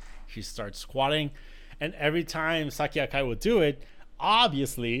then she starts squatting. And every time Saki Akai would do it,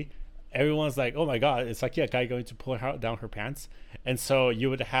 obviously everyone's like, "Oh my God, is Saki Akai going to pull down her pants?" And so you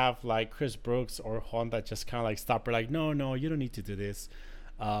would have like Chris Brooks or Honda just kind of like stop her, like, "No, you don't need to do this."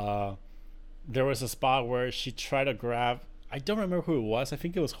 There was a spot where she tried to grab, I don't remember who it was. I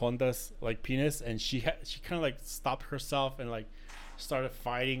think it was Honda's like penis, and she kind of like stopped herself and like started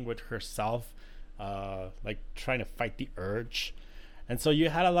fighting with herself, like trying to fight the urge. And so you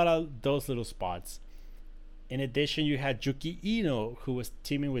had a lot of those little spots. In addition, you had Yuki Ino, who was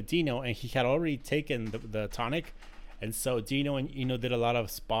teaming with Dino, and he had already taken the tonic. And so Dino and Ino did a lot of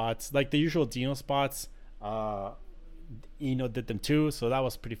spots, like the usual Dino spots. Ino did them too, so that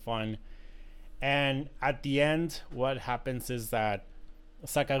was pretty fun. And at the end, what happens is that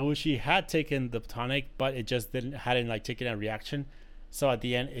Sakaguchi had taken the tonic, but it just hadn't like taken a reaction. So at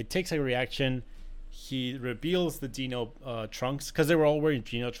the end, it takes a reaction. He reveals the Dino trunks, because they were all wearing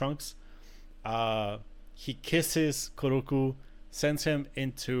Dino trunks. He kisses Koroku, sends him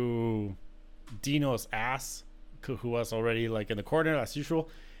into Dino's ass, who was already like in the corner as usual,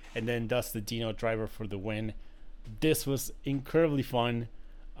 and then does the Dino driver for the win. This was incredibly fun.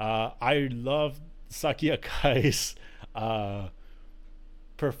 I love Saki Akai's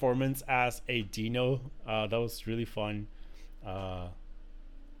performance as a Dino. That was really fun.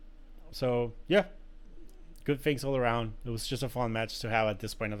 So yeah, good things all around. It was just a fun match to have at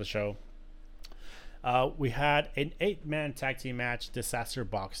this point of the show. We had an 8-man tag team match, Disaster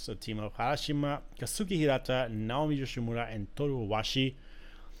Box, a team of Harashima, Kazuki Hirata, Naomi Yoshimura, and Toru Owashi.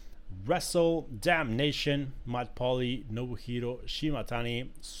 Wrestle Damnation, Matt Pauly, Nobuhiro Shimatani,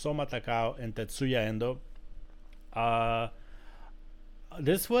 Soma Takao, and Tetsuya Endo.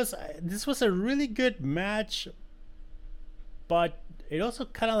 This was a really good match, but it also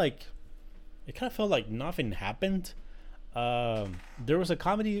kind of felt like nothing happened. There was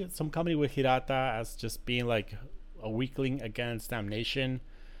some comedy with Hirata as just being like a weakling against Damnation,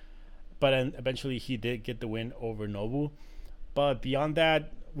 but then eventually he did get the win over Nobu. But beyond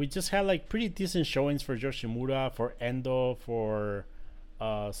that, we just had like pretty decent showings for Yoshimura, for Endo, for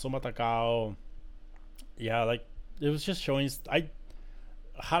Soma Takao. Yeah, like it was just showings.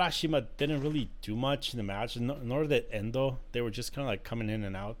 Harashima didn't really do much in the match, nor did Endo. They were just kind of like coming in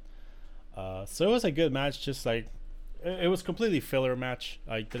and out. So it was a good match. Just like it was completely filler match.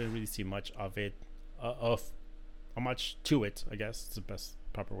 I didn't really see much of it, of much to it. I guess it's the best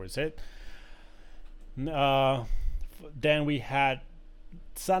proper way to say it. Then we had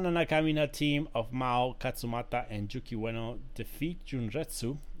Sana Nakamina team of Mao, Katsumata, and Yuki Ueno defeat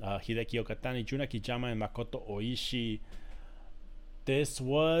Junretsu, Hideki Okatani, Jun Akiyama, and Makoto Oishi. This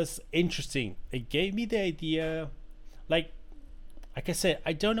was interesting. It gave me the idea, like I said,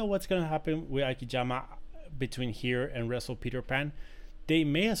 I don't know what's gonna happen with Akiyama between here and Wrestle Peter Pan. They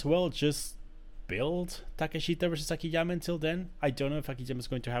may as well just build Takeshita versus Akiyama until then. I don't know if Akiyama is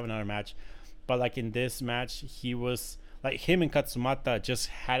going to have another match, but like in this match, he was like him and Katsumata just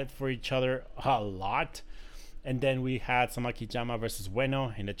had it for each other a lot. And then we had some Akiyama versus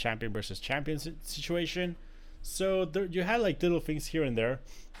Ueno in the champion versus champion situation. So there, you had like little things here and there.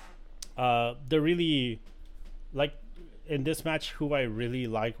 They're really like in this match. Who I really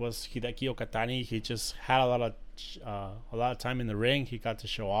liked was Hideki Okatani. He just had a lot of time in the ring. He got to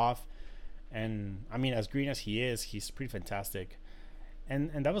show off, and I mean, as green as he is, he's pretty fantastic.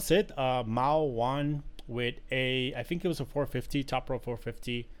 And that was it. Mao won with I think it was a 450 top row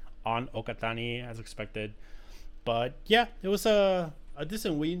 450 on Okatani as expected. But yeah, it was a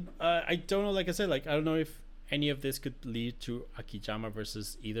decent win. I don't know, like I said, like I don't know if any of this could lead to Akiyama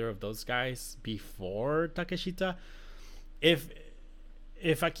versus either of those guys before Takeshita.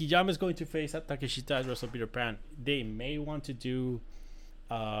 If Akiyama is going to face Takeshita at Wrestle Peter Pan, they may want to do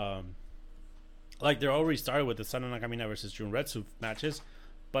like they're already started with the Sana Nakamina versus Junretsu matches,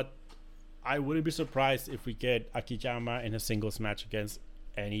 but I wouldn't be surprised if we get Akiyama in a singles match against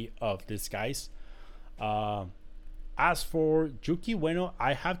any of these guys. As for Yuki Ueno,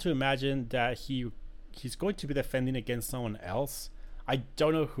 I have to imagine that he's going to be defending against someone else. I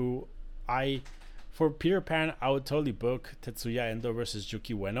don't know who. For Peter Pan, I would totally book Tetsuya Endo versus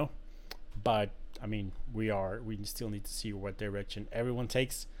Yuki Ueno, but I mean we still need to see what direction everyone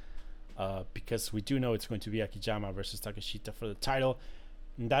takes, because we do know it's going to be Akiyama versus Takeshita for the title.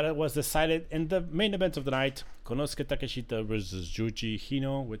 And that was decided in the main event of the night: Konosuke Takeshita versus Yuji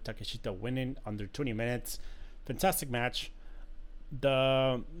Hino, with Takeshita winning under 20 minutes. Fantastic match.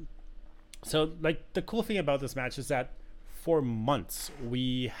 So like the cool thing about this match is that for months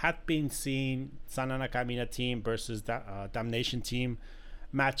we had been seeing Sana Nakamina team versus Damnation team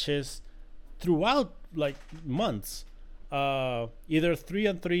matches throughout like months, either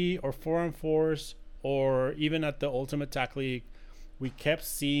 3-on-3 or 4-on-4s, or even at the Ultimate Tag League. We kept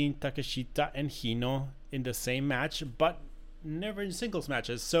seeing Takeshita and Hino in the same match, but never in singles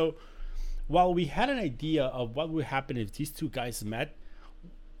matches. So while we had an idea of what would happen if these two guys met,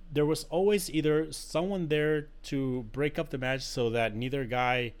 there was always either someone there to break up the match so that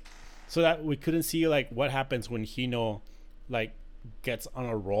we couldn't see like what happens when Hino like gets on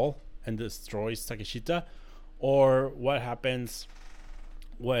a roll and destroys Takeshita, or what happens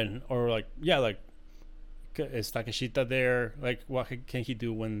when, or like, yeah, like, is Takeshita there? Like, what can he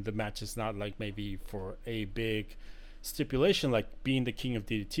do when the match is not like maybe for a big stipulation, like being the king of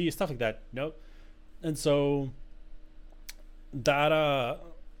DDT, stuff like that. Nope. And so that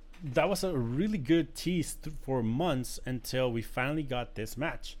was a really good tease for months until we finally got this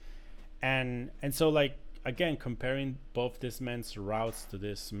match. And so like again, comparing both this men's routes to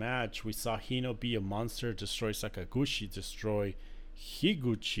this match, we saw Hino be a monster, destroy Sakaguchi, destroy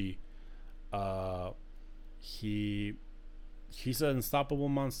Higuchi. He's an unstoppable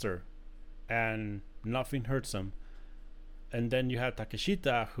monster and nothing hurts him. And then you have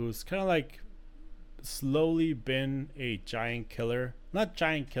Takeshita, who's kind of like slowly been a giant killer. Not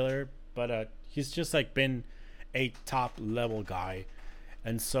giant killer, but he's just like been a top level guy.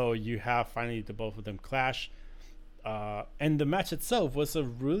 And so you have finally the both of them clash. And the match itself was a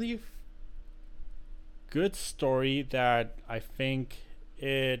really good story that I think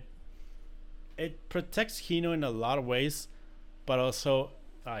it protects Hino in a lot of ways, but also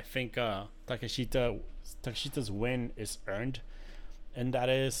I think Takeshita's win is earned. And that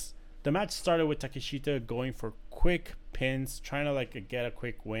is, the match started with Takeshita going for quick pins, trying to like get a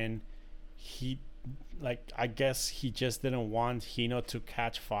quick win. I guess he just didn't want Hino to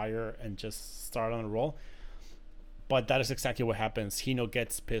catch fire and just start on a roll. But that is exactly what happens. Hino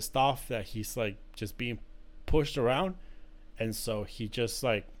gets pissed off that he's like just being pushed around, and so he just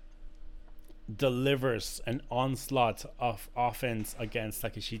like delivers an onslaught of offense against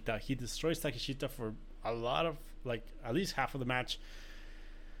Takeshita. He destroys Takeshita for a lot of, like, at least half of the match,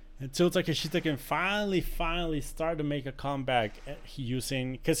 until Takeshita can finally start to make a comeback. He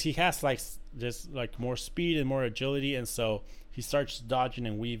using, because he has like just like more speed and more agility, and so he starts dodging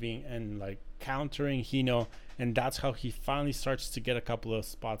and weaving and like countering Hino, and that's how he finally starts to get a couple of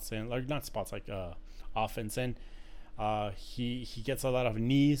spots in, like not spots, like offense in. He gets a lot of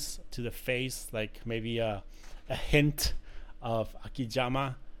knees to the face, like maybe a hint of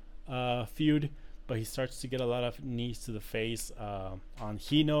Akijama feud, but he starts to get a lot of knees to the face on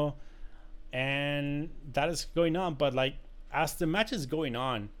Hino, and that is going on. But like as the match is going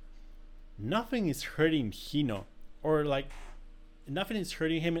on, nothing is hurting Hino, or like nothing is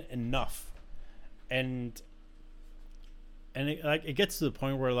hurting him enough, and it gets to the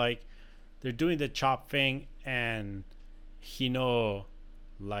point where like they're doing the chop thing, and Hino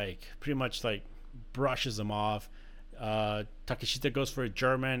like pretty much like brushes him off. Takeshita goes for a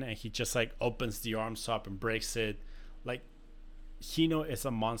German, and he just like opens the arms up and breaks it. Like Hino is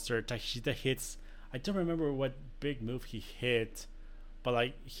a monster. Takeshita hits, I don't remember what big move he hit, but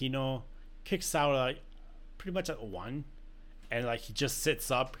like Hino kicks out like pretty much at one, and like he just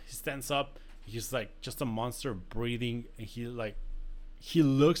sits up, he stands up, he's like just a monster breathing, and he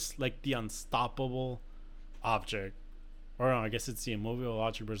looks like the unstoppable object. Or no, I guess it's the immovable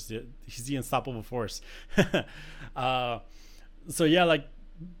object versus he's the unstoppable force. So yeah, like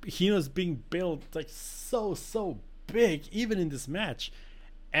Hino's being built like so big even in this match,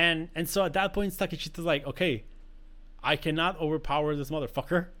 and so at that point Takeshita's like, okay, I cannot overpower this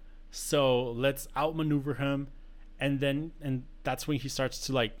motherfucker, so let's outmaneuver him, and that's when he starts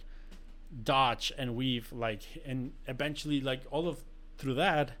to like dodge and weave, like, and eventually like all of through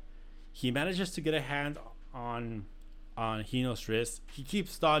that he manages to get a hand on Hino's wrist. He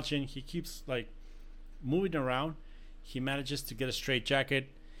keeps dodging, he keeps like moving around. He manages to get a straight jacket.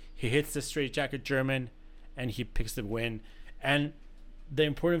 He hits the straight jacket German, and he picks the win. And the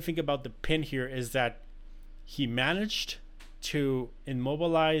important thing about the pin here is that he managed to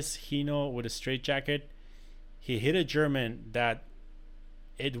immobilize Hino with a straight jacket. He hit a German that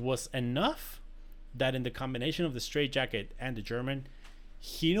it was enough that in the combination of the straight jacket and the German,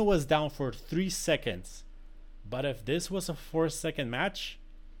 Hino was down for 3 seconds. But if this was a 4-second match,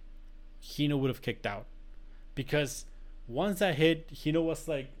 Hino would have kicked out, because once that hit, Hino was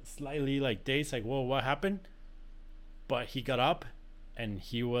like slightly like dazed, like, whoa, what happened? But he got up and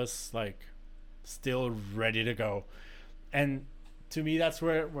he was like still ready to go. And to me, that's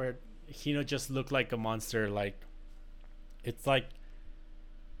where Hino just looked like a monster. Like, it's like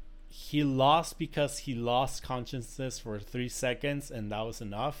he lost because he lost consciousness for 3 seconds, and that was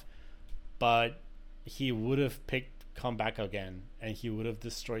enough. But he would have come back again, and he would have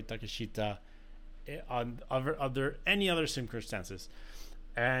destroyed Takeshita on other any other circumstances.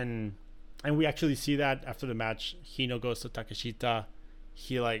 And we actually see that after the match, Hino goes to Takeshita.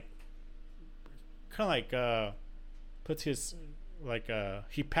 He like kind of like puts his like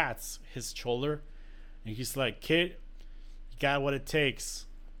he pats his shoulder, and he's like, kid, you got what it takes,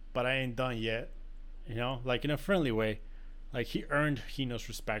 but I ain't done yet, you know, like in a friendly way. Like he earned Hino's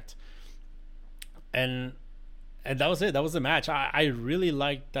respect. And that was it. That was the match. I really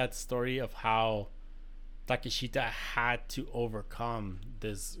liked that story of how Takeshita had to overcome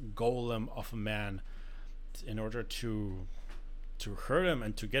this golem of a man in order to hurt him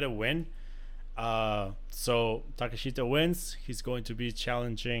and to get a win. So Takeshita wins. He's going to be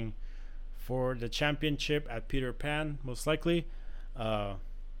challenging for the championship at Peter Pan, most likely.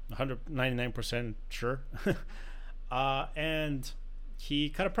 199% sure. And he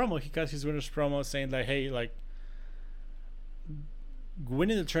cut a promo. He cut his winner's promo saying like, hey, like,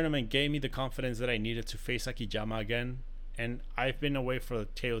 winning the tournament gave me the confidence that I needed to face Akijama again, and I've been away for the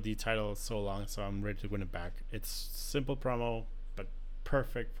KOD title so long, so I'm ready to win it back. It's simple promo, but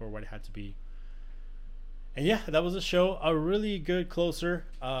perfect for what it had to be. And yeah, that was a show. A really good closer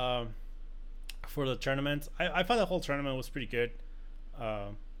for the tournament. I thought the whole tournament was pretty good.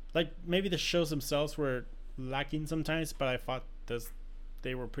 Like maybe the shows themselves were lacking sometimes, but I thought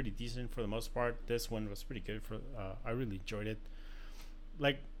they were pretty decent for the most part. This one was pretty good. I really enjoyed it.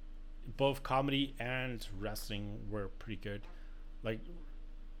 Like both comedy and wrestling were pretty good. Like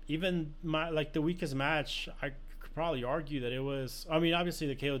even the weakest match, I could probably argue that it was, I mean, obviously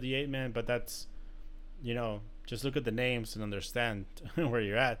the KOD 8-man, but that's, you know, just look at the names and understand where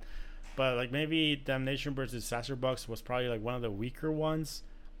you're at. But like maybe Damnation versus Disaster Bucks was probably like one of the weaker ones,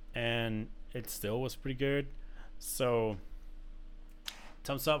 and it still was pretty good. So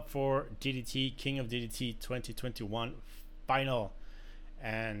thumbs up for DDT, King of DDT 2021 final.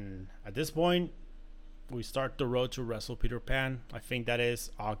 And at this point, we start the road to Wrestle Peter Pan. I think that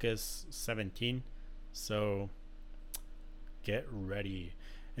is August 17. So get ready.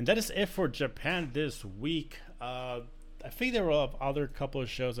 And that is it for Japan this week. I think there were other couple of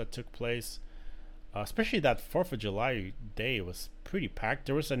shows that took place. Especially that 4th of July day was pretty packed.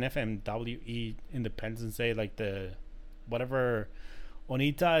 There was an FMWE Independence Day, like the whatever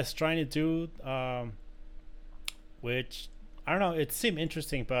Onita is trying to do, which I don't know. It seemed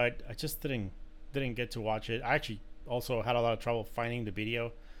interesting, but I just didn't get to watch it. I actually also had a lot of trouble finding the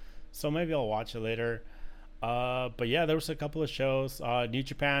video, so maybe I'll watch it later. But yeah, there was a couple of shows. New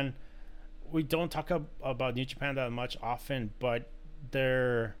Japan. We don't talk about New Japan that much often, but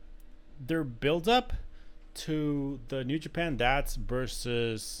their build up to the New Japan Dats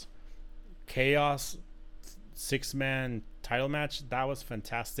versus Chaos 6-man title match, that was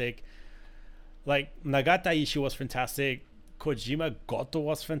fantastic. Like, Nagata Ishii was fantastic, Kojima Goto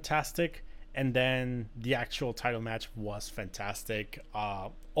was fantastic, and then the actual title match was fantastic.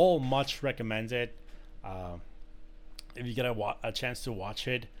 All much recommended if you get a chance to watch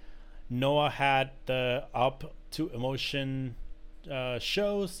it. Noah had the Up to Emotion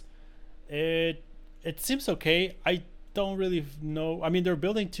shows. It seems okay. I don't really know. I mean, they're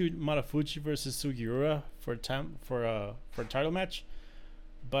building to Marufuji versus Sugiura for a title match,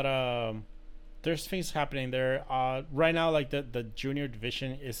 but there's things happening there. Right now, like the junior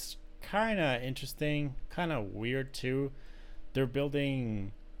division is kind of interesting, kind of weird too. They're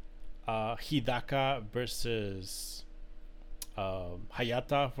building Hidaka versus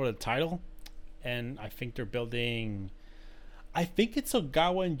Hayata for the title, and I think they're building. I think it's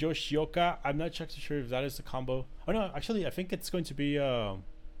Ogawa and Yoshioka. I'm not actually sure if that is the combo. Oh no, actually, I think it's going to be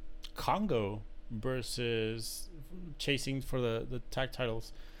Kongo versus chasing for the tag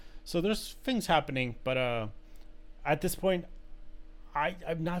titles. So there's things happening, but at this point,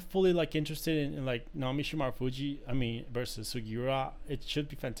 I'm not fully like interested in like Naomi Marufuji. I mean, versus Sugiura. It should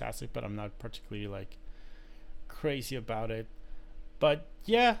be fantastic, but I'm not particularly like crazy about it. But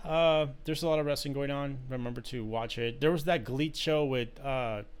yeah, there's a lot of wrestling going on. Remember to watch it. There was that GLEAT show with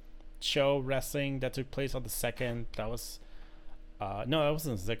show wrestling that took place on the 2nd. That was no, that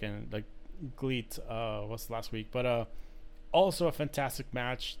wasn't the 2nd. Like GLEAT was last week, but also a fantastic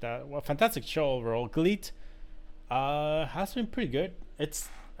match. Fantastic show overall. GLEAT has been pretty good. I don't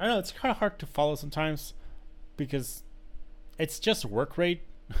know, it's kind of hard to follow sometimes because it's just work rate.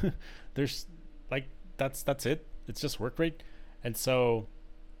 There's like that's it. It's just work rate. And so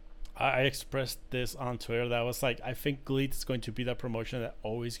I expressed this on Twitter that I was like, I think GLEAT is going to be that promotion that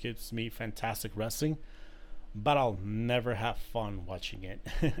always gives me fantastic wrestling, but I'll never have fun watching it.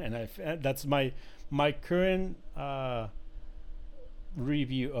 And that's my current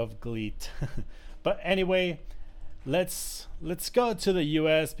review of GLEAT. But anyway, let's go to the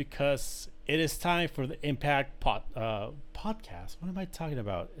US because it is time for the Impact podcast. What am I talking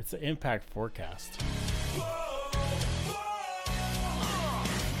about? It's the Impact forecast.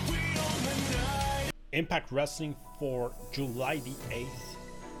 Impact Wrestling for July the 8th.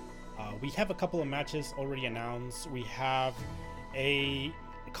 We have a couple of matches already announced. We have a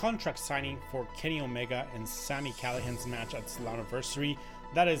contract signing for Kenny Omega and Sami Callihan's match at Slammiversary.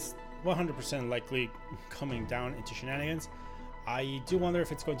 That is 100% likely coming down into shenanigans. I do wonder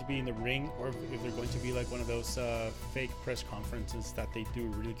if it's going to be in the ring or if they're going to be like one of those fake press conferences that they do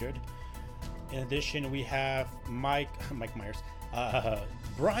really good. In addition, we have Mike Myers.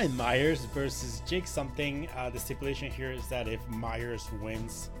 Brian Myers versus Jake Something. The stipulation here is that if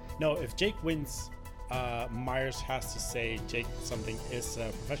Jake wins, Myers has to say Jake Something is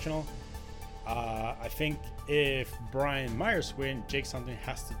professional. I think if Brian Myers wins, Jake Something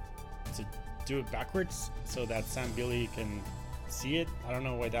has to do it backwards so that Sam Billy can see it. I don't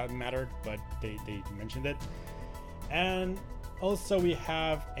know why that mattered, but they mentioned it. And also we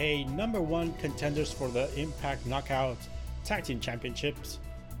have a number 1 contenders for the Impact Knockout Tag Team Championships.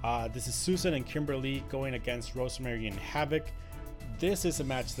 This is Susan and Kimberly going against Rosemary and Havoc. This is a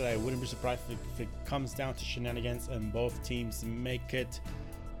match that I wouldn't be surprised if it comes down to shenanigans and both teams make it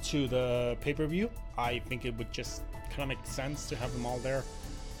to the pay-per-view. I think it would just kind of make sense to have them all there.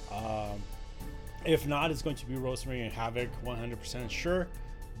 If not, it's going to be Rosemary and Havoc, 100% sure.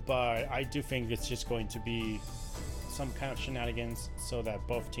 But I do think it's just going to be some kind of shenanigans so that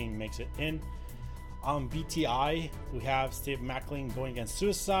both teams makes it in. On BTI, we have Steve Macklin going against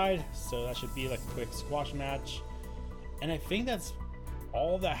Suicide, so that should be like a quick squash match. And I think that's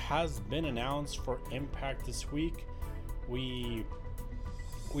all that has been announced for Impact this week. We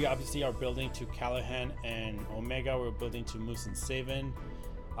obviously are building to Callahan and Omega. We're building to Moose and Saban.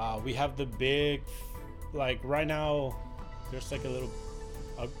 We have the big, like right now, there's like a little,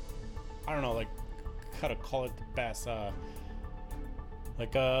 I don't know, like how to call it the best,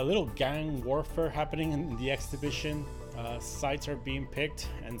 like a little gang warfare happening in the exhibition. Sites are being picked,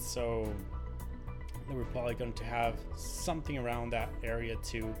 and so we're probably going to have something around that area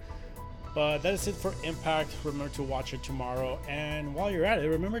too. But that is it for Impact. Remember to watch it tomorrow, and while you're at it,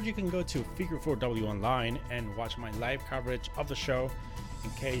 remember you can go to Figure 4W Online and watch my live coverage of the show. In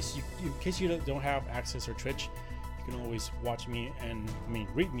case you don't have access or Twitch, you can always watch me and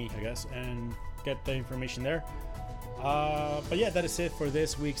read me, I guess, and get the information there. But yeah, that is it for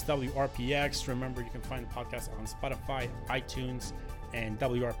this week's WRPX. Remember, you can find the podcast on Spotify, iTunes, and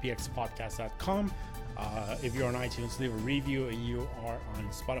WRPXpodcast.com. If you're on iTunes, leave a review, and you are on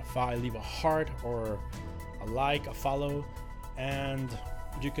Spotify, leave a heart or a like, a follow, and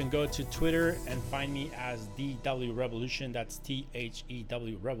you can go to Twitter and find me as DW Revolution. That's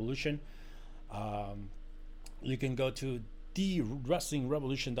THEW Revolution. You can go to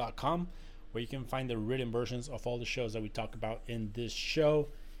TheWrestlingRevolution.com, where you can find the written versions of all the shows that we talk about in this show.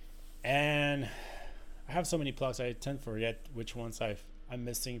 And I have so many plugs, I tend to forget which ones I'm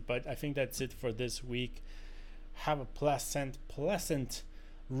missing, but I think that's it for this week. Have a pleasant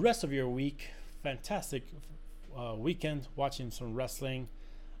rest of your week. Fantastic weekend watching some wrestling.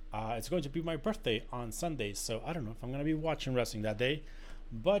 It's going to be my birthday on Sunday, so I don't know if I'm going to be watching wrestling that day,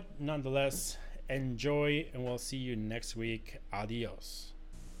 but nonetheless, enjoy, and we'll see you next week. Adios.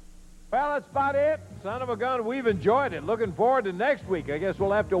 Well, that's about it. Son of a gun, we've enjoyed it. Looking forward to next week. I guess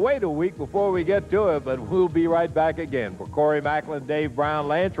we'll have to wait a week before we get to it, but we'll be right back again. For Corey Macklin, Dave Brown,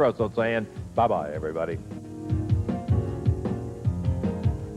 Lance Russell saying bye-bye, everybody.